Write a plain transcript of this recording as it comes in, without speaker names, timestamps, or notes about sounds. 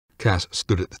Cass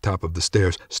stood at the top of the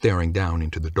stairs, staring down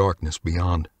into the darkness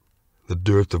beyond. The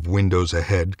dearth of windows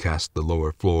ahead cast the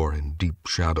lower floor in deep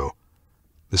shadow.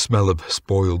 The smell of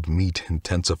spoiled meat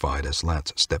intensified as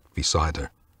Lance stepped beside her.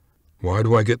 "Why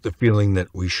do I get the feeling that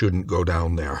we shouldn't go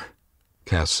down there?"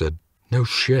 Cass said. "No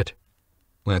shit."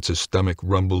 Lance's stomach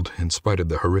rumbled in spite of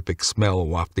the horrific smell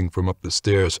wafting from up the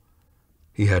stairs.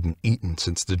 He hadn't eaten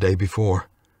since the day before.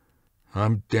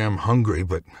 "I'm damn hungry,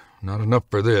 but not enough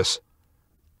for this."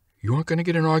 "You aren't going to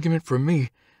get an argument from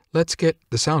me. Let's get—"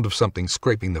 The sound of something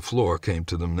scraping the floor came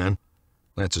to them then.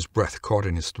 Lance's breath caught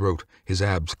in his throat, his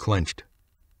abs clenched.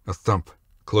 A thump,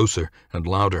 closer and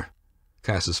louder.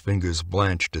 Cass's fingers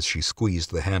blanched as she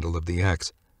squeezed the handle of the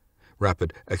axe.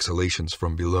 Rapid exhalations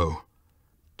from below.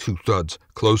 2 thuds,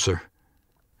 closer.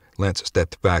 Lance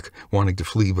stepped back, wanting to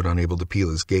flee but unable to peel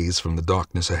his gaze from the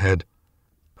darkness ahead.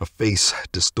 A face,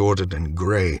 distorted and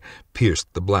gray,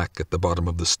 pierced the black at the bottom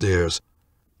of the stairs.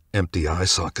 Empty eye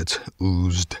sockets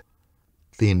oozed.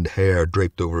 Thinned hair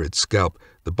draped over its scalp,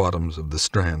 the bottoms of the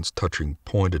strands touching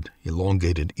pointed,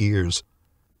 elongated ears.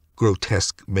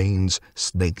 Grotesque veins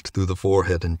snaked through the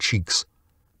forehead and cheeks.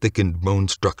 Thickened bone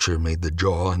structure made the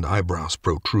jaw and eyebrows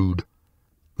protrude.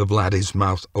 The Vladdy's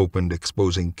mouth opened,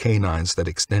 exposing canines that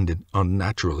extended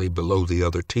unnaturally below the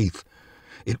other teeth.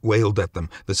 It wailed at them,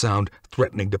 the sound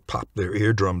threatening to pop their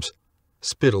eardrums.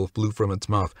 Spittle flew from its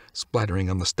mouth, splattering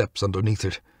on the steps underneath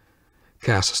it.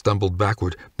 Cass stumbled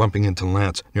backward, bumping into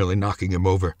Lance, nearly knocking him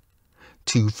over.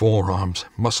 2 forearms,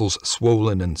 muscles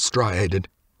swollen and striated,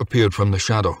 appeared from the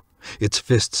shadow. Its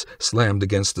fists slammed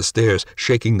against the stairs,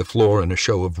 shaking the floor in a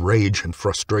show of rage and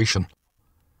frustration.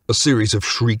 A series of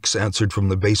shrieks answered from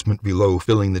the basement below,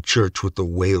 filling the church with the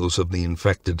wails of the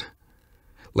infected.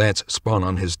 Lance spun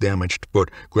on his damaged foot,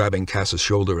 grabbing Cass's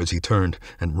shoulder as he turned,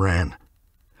 and ran.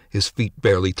 His feet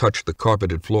barely touched the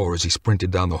carpeted floor as he sprinted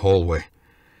down the hallway.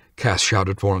 Cass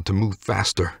shouted for him to move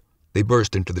faster. They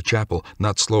burst into the chapel,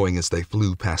 not slowing as they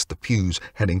flew past the pews,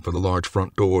 heading for the large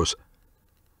front doors.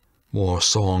 More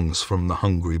songs from the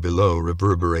hungry below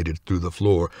reverberated through the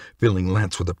floor, filling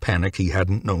Lance with a panic he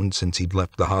hadn't known since he'd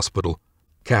left the hospital.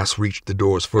 Cass reached the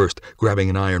doors first, grabbing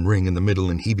an iron ring in the middle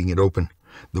and heaving it open.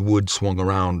 The wood swung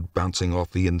around, bouncing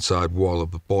off the inside wall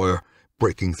of the foyer,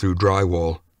 breaking through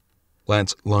drywall.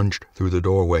 Lance lunged through the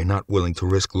doorway, not willing to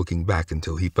risk looking back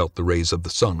until he felt the rays of the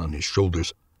sun on his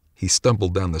shoulders. He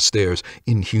stumbled down the stairs,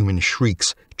 inhuman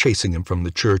shrieks chasing him from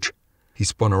the church. He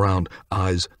spun around,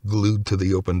 eyes glued to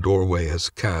the open doorway as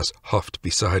Cass huffed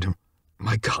beside him.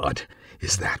 "My God,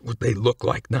 is that what they look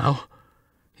like now?"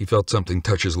 He felt something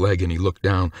touch his leg and he looked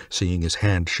down, seeing his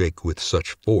hand shake with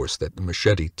such force that the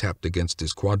machete tapped against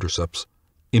his quadriceps.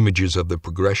 Images of the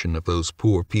progression of those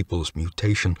poor people's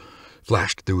mutation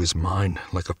flashed through his mind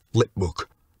like a flipbook.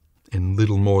 In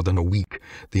little more than a week,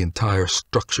 the entire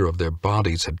structure of their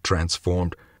bodies had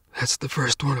transformed. "That's the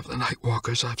first one of the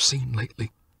Nightwalkers I've seen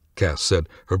lately," Cass said,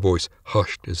 her voice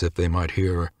hushed as if they might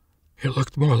hear her. "It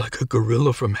looked more like a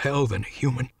gorilla from hell than a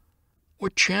human.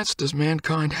 What chance does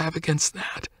mankind have against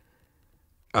that?"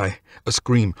 A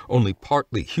scream, only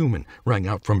partly human, rang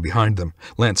out from behind them.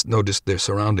 Lance noticed their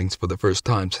surroundings for the first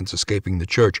time since escaping the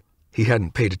church. He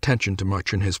hadn't paid attention to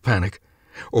much in his panic.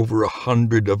 Over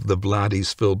 100 of the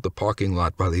Vladdies filled the parking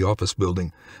lot by the office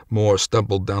building. More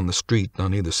stumbled down the street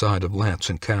on either side of Lance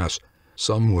and Cass.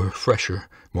 Some were fresher,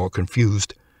 more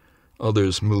confused.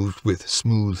 Others moved with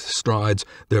smooth strides,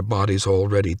 their bodies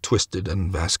already twisted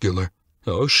and vascular.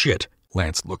 "Oh, shit!"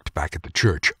 Lance looked back at the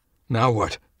church. "Now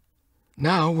what?"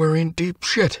 "Now we're in deep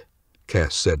shit,"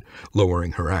 Cass said,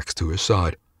 lowering her axe to his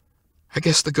side. "I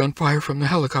guess the gunfire from the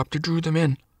helicopter drew them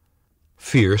in."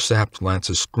 Fear sapped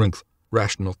Lance's strength,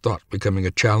 rational thought becoming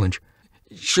a challenge.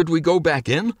 "Should we go back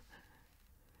in?"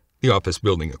 The office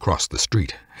building across the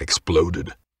street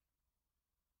exploded.